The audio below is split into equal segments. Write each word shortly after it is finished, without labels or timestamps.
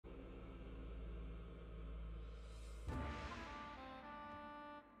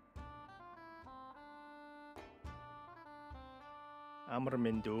Амар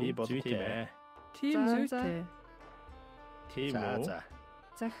мэндүү би бол тийм ээ. Тийм зүйтэй. Тийм үү?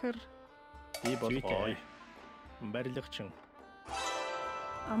 Захир Би бол гоё. Барилгачин.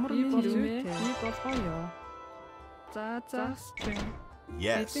 Амар мэндүү би болгоё. Засчин.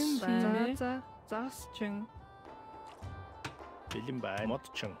 Yes. Засчин. Бэлэн бай.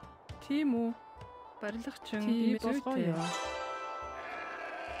 Модчин. Тийм үү? Барилгачин би болгоё.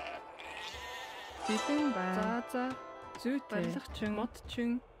 Бэлэн бай. Зүйтэй. Барилгачин.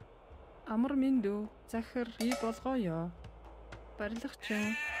 Модчин. Амар мэндүү. Захир би болгоё.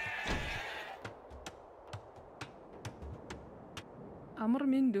 Барилгачин. Амар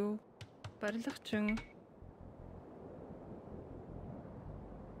мэндүү. Барилгачин.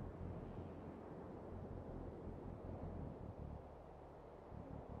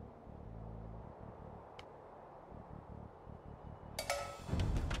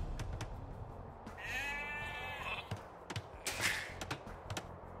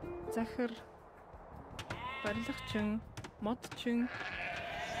 Захир. Барилгачин. Модчин.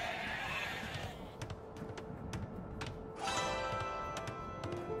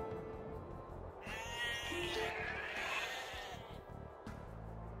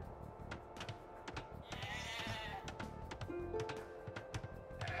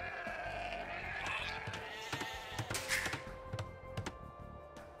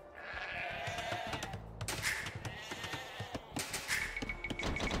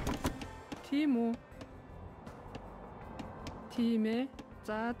 Тийм үү? Тийм ээ.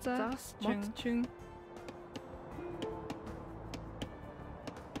 Модчин.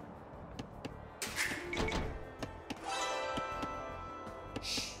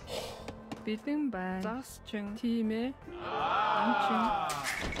 Бэлэн бай. Засчин. Тийм ээ. Амчин.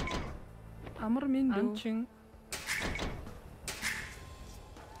 Амар мэндүү. Амчин.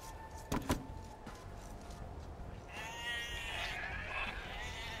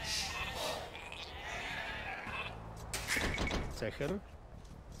 Захир.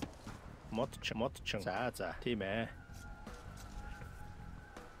 Модчин. За. Тийм ээ.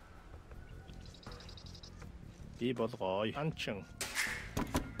 Би бол гоё. Анчин.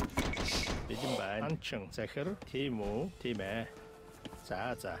 Бэлэн бай. Анчин. Захир. Тийм үү? Тийм ээ.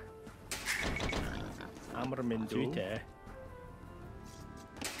 За. Амар мэндүү. Зүйтэй.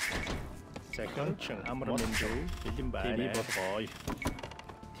 Захирчин. Амар мэндүү. Бэлэн бай. Би бол гоё.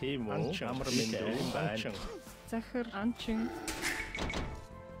 Тийм үү? Амар мэндүү. Анчин. Захир. Анчин.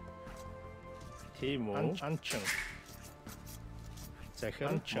 Тийм үү? Анчин.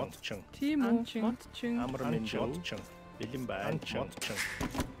 Захир. Модчин. Тийм үү? Модчин. Амар мэндүү. Модчин. Бэлэн бай. Модчин.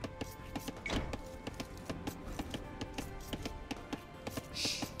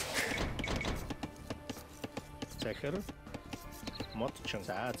 Захир. Модчин.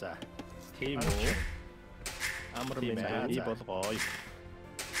 За. Тийм үү? Амар мэндүү. Би бол гоё.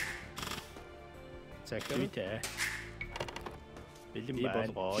 Захир. Бэлэн бай.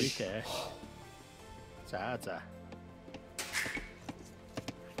 Би бол гоё. За.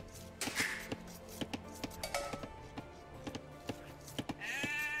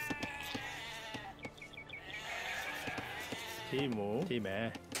 Тийм үү? Тийм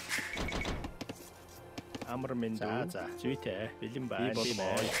ээ. Амар мэндүү. За. Зүйтэй. Бэлэн бай. Би бол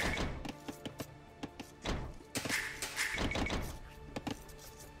гоё.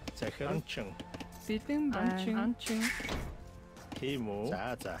 Захир. Анчин. Бэлэн бай. Анчин. Тийм үү?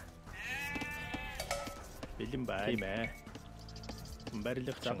 За. Бэлэн бай. Тийм ээ.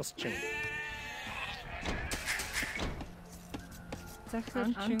 Барилгачин. Захир.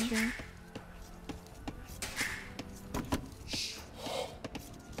 Анчин.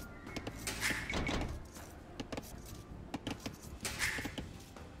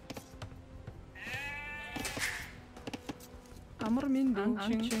 Амар мэндүү.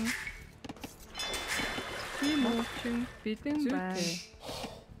 Анчин. Тийм үү? Бэлэн бай.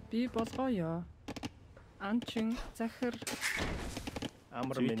 Би болгоё. Анчин. Захир.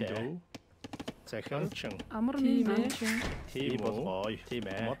 Амар мэндүү. Захир. Амар мэндүү. Тийм бол гоё. Тийм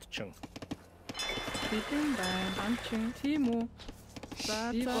ээ. Модчин. Бэлэн бай. Анчин. Тийм үү?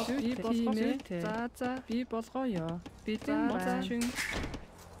 За. Би болгоё. За. Би болгоё. Бэлэн модчин.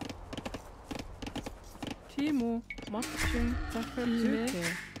 Тийм үү? Модчин. Захир. Зүйтэй.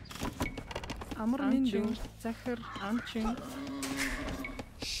 Амар мэндүү. Захир. Анчин.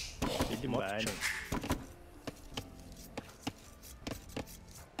 Бэлэн бай.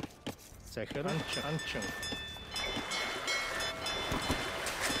 Захир. Анчин.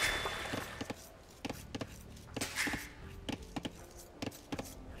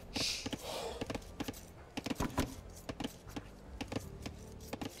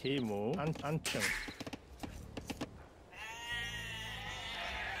 Тийм үү? Анчин.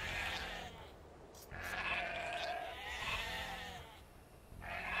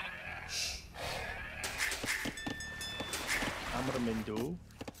 Амармэндүү.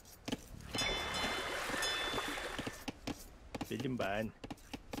 Бэлэн байна.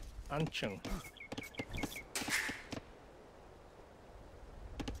 Анчин.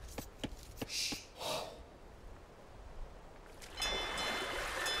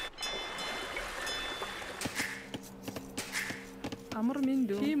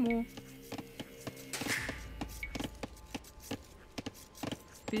 Амармэндүү. Тийм үү?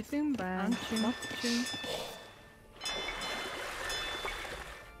 Бэлэн байна. Анчин.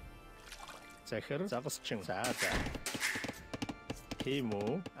 Захир загасчин. За. Тийм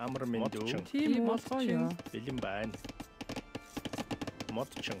үү? Амармэндүү. Тийм болгоё. Бэлэн байна.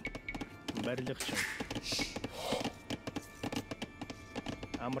 Модчин. Барилгачин.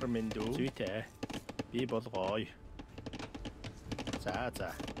 Амармэндүү. Зүйтэй. Би болгоё. За.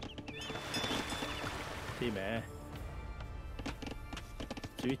 Тийм ээ.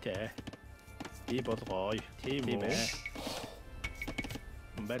 Зүйтэй. Би болгоё. Тийм үү?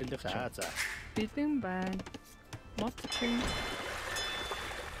 Барилгачин. За. Бэлэн байна. Модчин.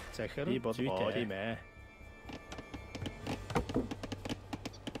 Захир би болгоё. Тийм ээ.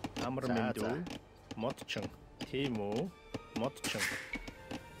 Амармэндүү. Модчин. Тийм үү? Модчин.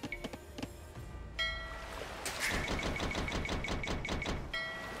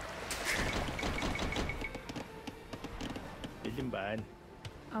 Бэлэн байна.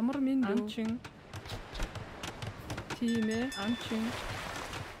 Амармэндүү. Анчин. Тийм ээ. Анчин.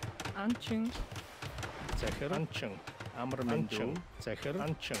 Захир анчин. Амармэндүү. Захир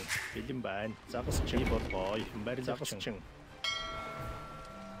анчин. Бэлэн байна. Загасчин. Би болгоё. Барилгачин.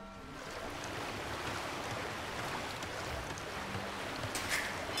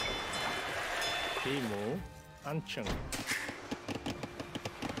 Тийм үү? Анчин.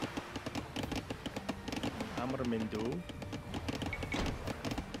 Амармэндүү.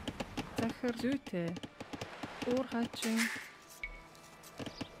 Захир зүйтэй. Уур хачин.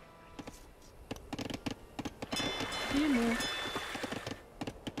 Тийм үү?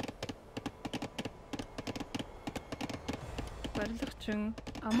 Барилгачин.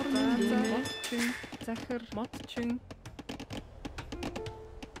 Амармэндүү. Модчин. Захир модчин.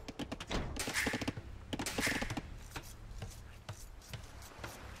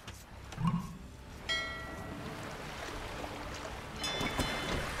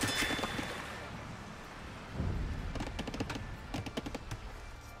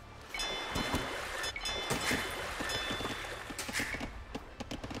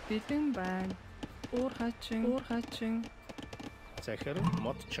 Бэлэн байна. Уур хачин. Захир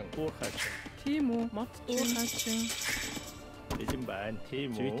модчин. Уур хачин. Тийм үү? Модчин. Уур хачин. Бэлэн байна.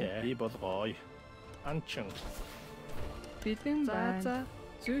 Тийм үү? Би болгоё. Анчин. Бэлэн байна.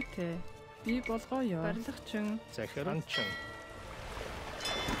 Зүйтэй. Би болгоё. Барилгачин. Захир анчин.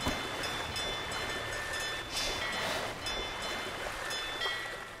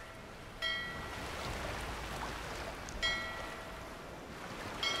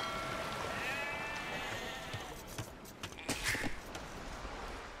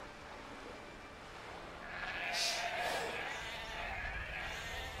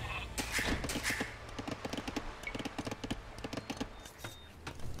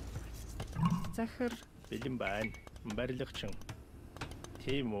 Захир бэлэн байна. Барилгачин.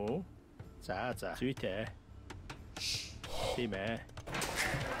 Тийм үү? За. Зүйтэй. Тийм ээ.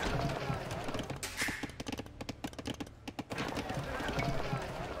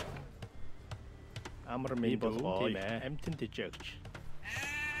 Амармэндүү. Тийм ээ. Амтэн тэжээгч.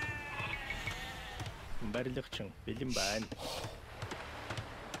 Барилгачин. Бэлэн байна.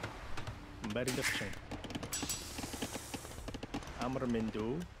 Барилгачин.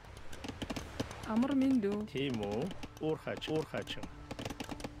 Амармэндүү. Тийм үү? Уур хачин.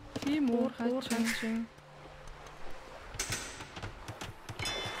 Тийм үү? Уур хачин.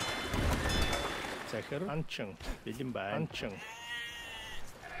 Захир анчин. Бэлэн байна. Анчин.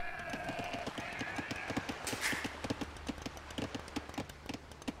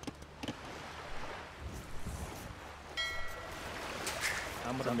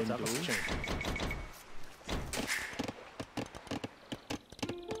 Амармэндүү.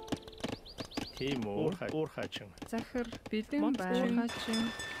 Тийм үү? Уур хачин. Захир бэлэн байна. Уур хачин.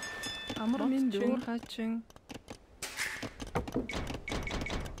 Амармэндүү. Уур хачин.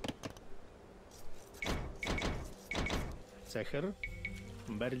 Захир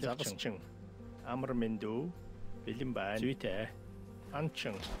барилгачин. Амармэндүү. Бэлэн байна. Зүйтэй.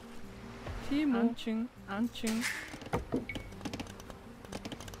 Анчин. Тийм үү? Анчин.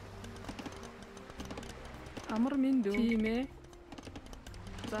 Амармэндүү. Тийм ээ.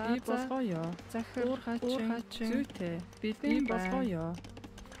 За болгоё. Захир уур хачин. Зүйтэй. Бэлэн болгоё.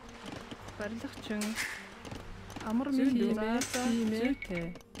 Барилгачин. Амар минь зүйтэй.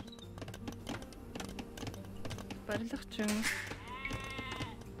 Барилгачин.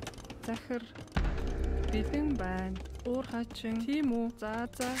 Захир. Бэлэн байна. Уур хачин. Тийм үү? За.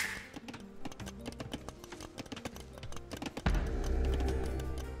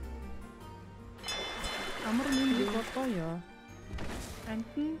 Амар минь болгоё.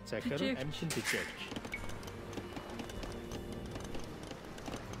 Антэн захир амшин тижээвч.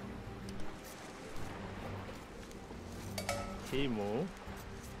 Тийм үү?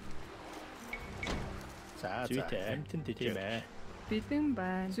 За зүйтэй амтэн тижээвч. Бэлэн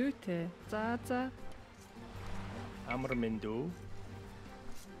байна. Зүйтэй. За. Амар мэндүү.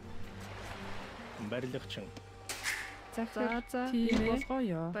 Барилгачин. Захир. Тийм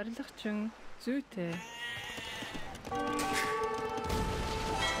болгоё. Барилгачин. Зүйтэй.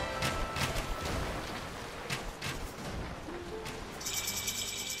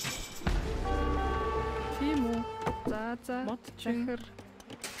 Тийм үү? За. Мод захир.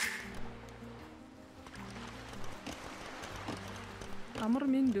 Амар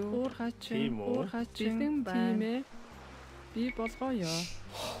минь уур хачин. Бэлэн байна. Тийм ээ. Би болгоё.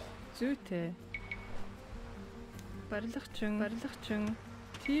 Зүйтэй. Барилгачин.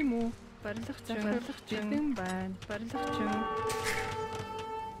 Тийм үү? Барилгачин. Бэлэн байна. Барилгачин.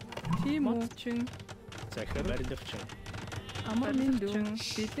 Тийм үү? Захир барилгачин. Амар минь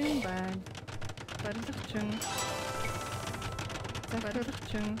бэлэн байна. Барилгачин.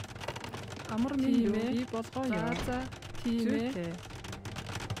 Барилгачин. Амар минь би болгоё. За. Тийм ээ.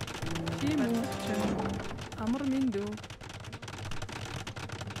 Тийм үү? Амар минь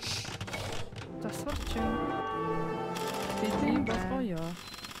засварчин. Бэлэн болгоё.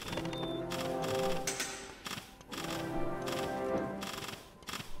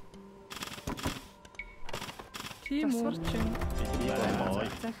 Тийм үү?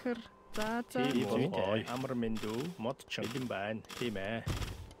 Захир. За. Амар мэндүү мод чилэн байна. Тийм ээ.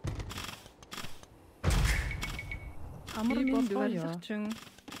 Амар минь барилгачин.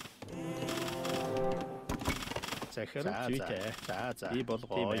 Захир зүйтэй. За. Би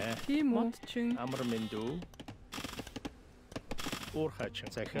болгоё. Тийм үү? Амар мэндүү. Уур хачин.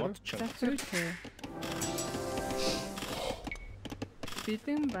 Захир зүйтэй.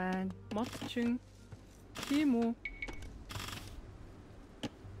 Бэлэн байна. Модчин. Тийм үү?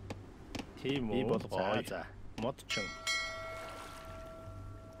 Би болгоё. За. Модчин.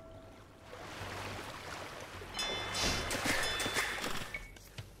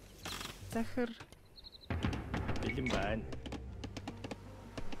 Захир. Бэлэн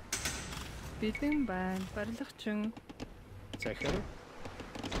байна. Барилгачин. Захир.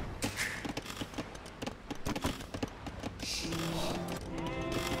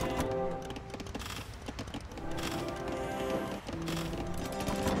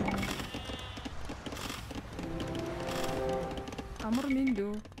 Амар минь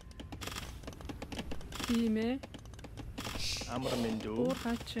тийм ээ. Амар мэндүү. Уур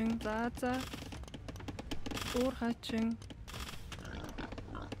хачин. За. Уур хачин.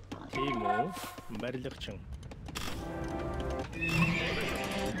 Тийм үү? Барилгачин.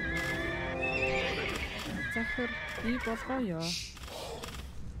 Захир би болгоё.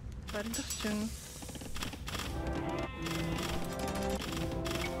 Барилгачин.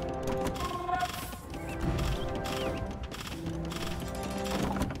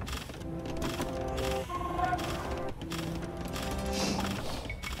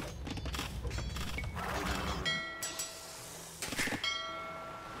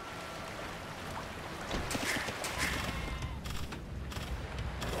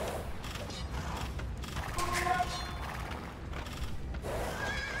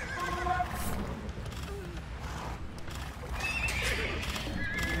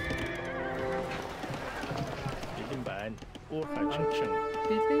 Уур хачин.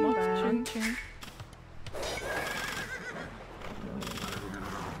 Бэлэн байна.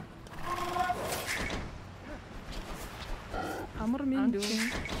 Амар минь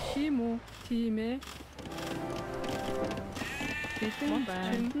тийм үү? Тийм ээ. Бэлэн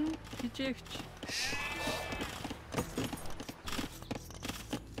байна. Хижээгч.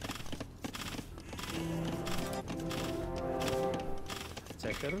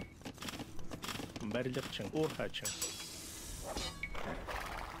 Захир. Барилгачин. Уур хачин.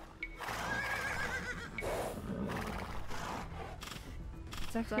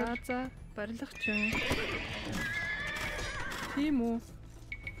 За. Барилгачин. Тийм үү?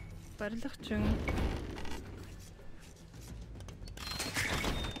 Барилгачин.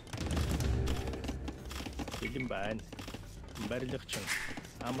 Бэлэн байна. Барилгачин.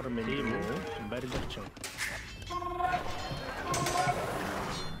 Амар минь тийм үү? Барилгачин.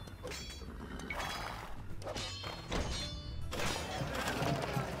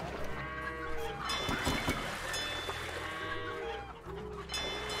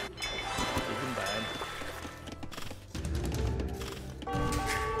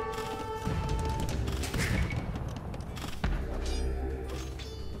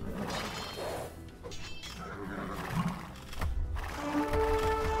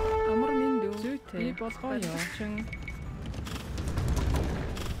 болгоё.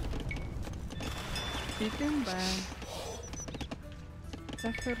 Бэлэн байна.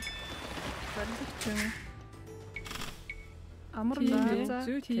 Захир барилгачин. Амар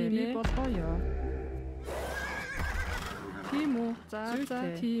зүйтэй болгоё. Тийм үү? За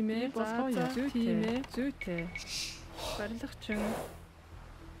тийм ээ болгоё. Зүйтэй. Барилгачин.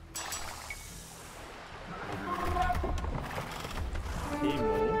 Тийм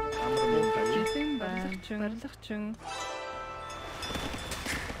үү? Амар бэлэн барилгачин.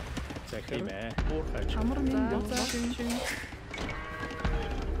 Захир мэ. Уурхач. Амар барилгачин.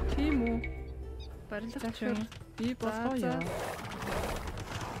 Тийм үү? Барилгачин. Би болгоё.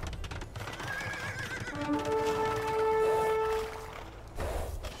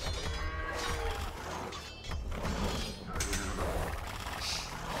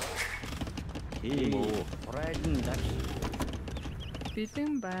 Тийм үү? Райлн даш.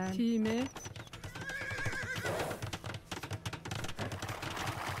 Бэлэн байна. Тийм ээ.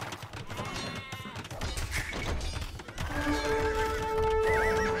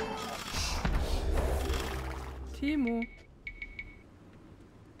 Тийм үү?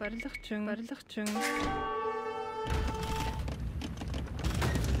 Барилгачин.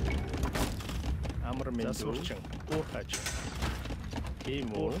 Амар минь засварчин. Уурхач. Тийм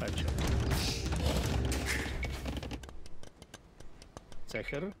үү? Уурхач.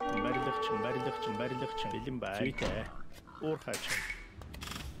 Захир барилгачин. Бэлэн бай. Зүйтэй. Уурхач.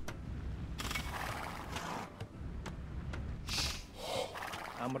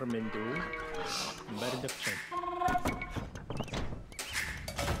 Амар минь дүү. Барилгачин.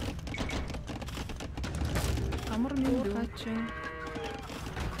 Амар минь уурхачин.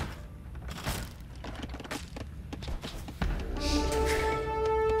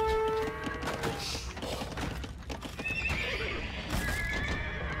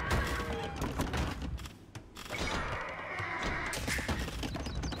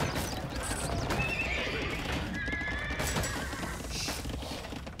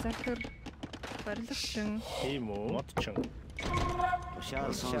 Захир барилгачин. Тийм үү? Модчин.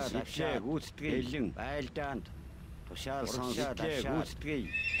 Тушаал сонсоолаа гүйцэтгэе. Бэлэн байлдаанд. Тушаал сонсоолаа гүйцэтгэе.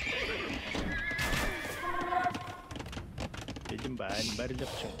 Бэлэн байн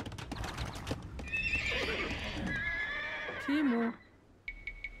барилгачин. Тийм үү?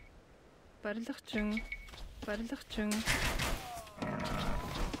 Барилгачин.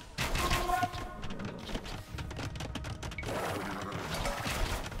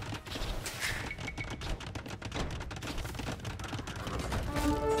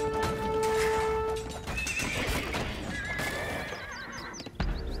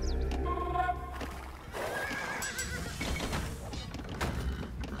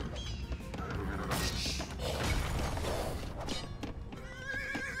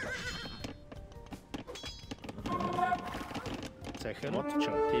 Захир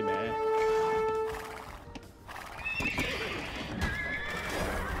модчин. Тийм ээ.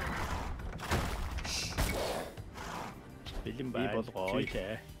 Бэлэн бай болгоё.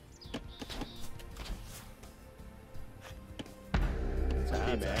 Зүйтэй. За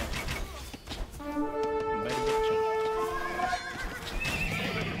бай. Барилгачин.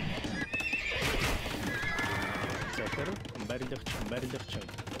 Захир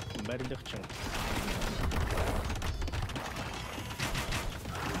барилгачин.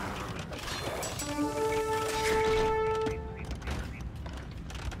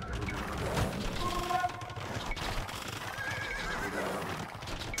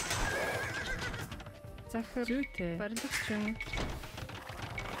 Захир зүйтэй. Барилгачин.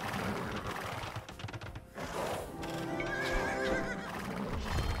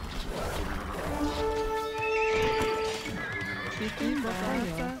 Бэлэн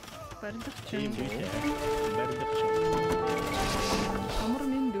болгоё. Барилгачин. Барилгачин. Амар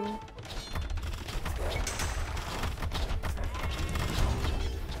минь дүү.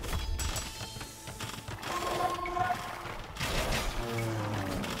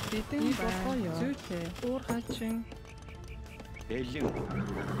 Бэлэн болгоё. Зүйтэй. Уурхачин. Бэлэн.